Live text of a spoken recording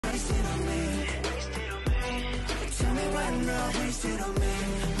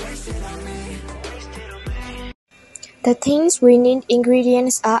The things we need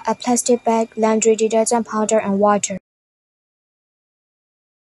ingredients are a plastic bag, laundry detergent powder, and water.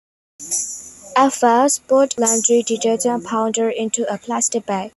 At first, put laundry detergent powder into a plastic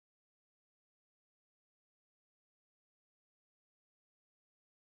bag.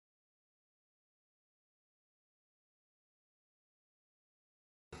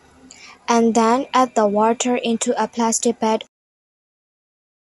 And then add the water into a plastic bag.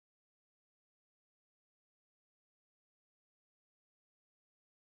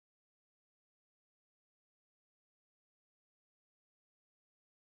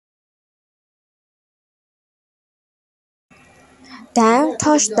 Then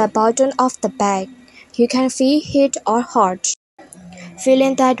touch the bottom of the bag. You can feel heat or hot.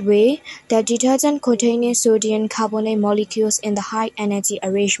 Feeling that way, the detergent contains sodium carbonate molecules in the high-energy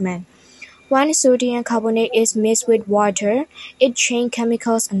arrangement. When sodium carbonate is mixed with water, it changes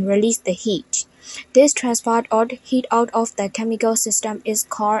chemicals and releases the heat. This transfer of heat out of the chemical system is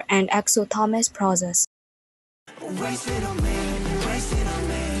called an exothermic process.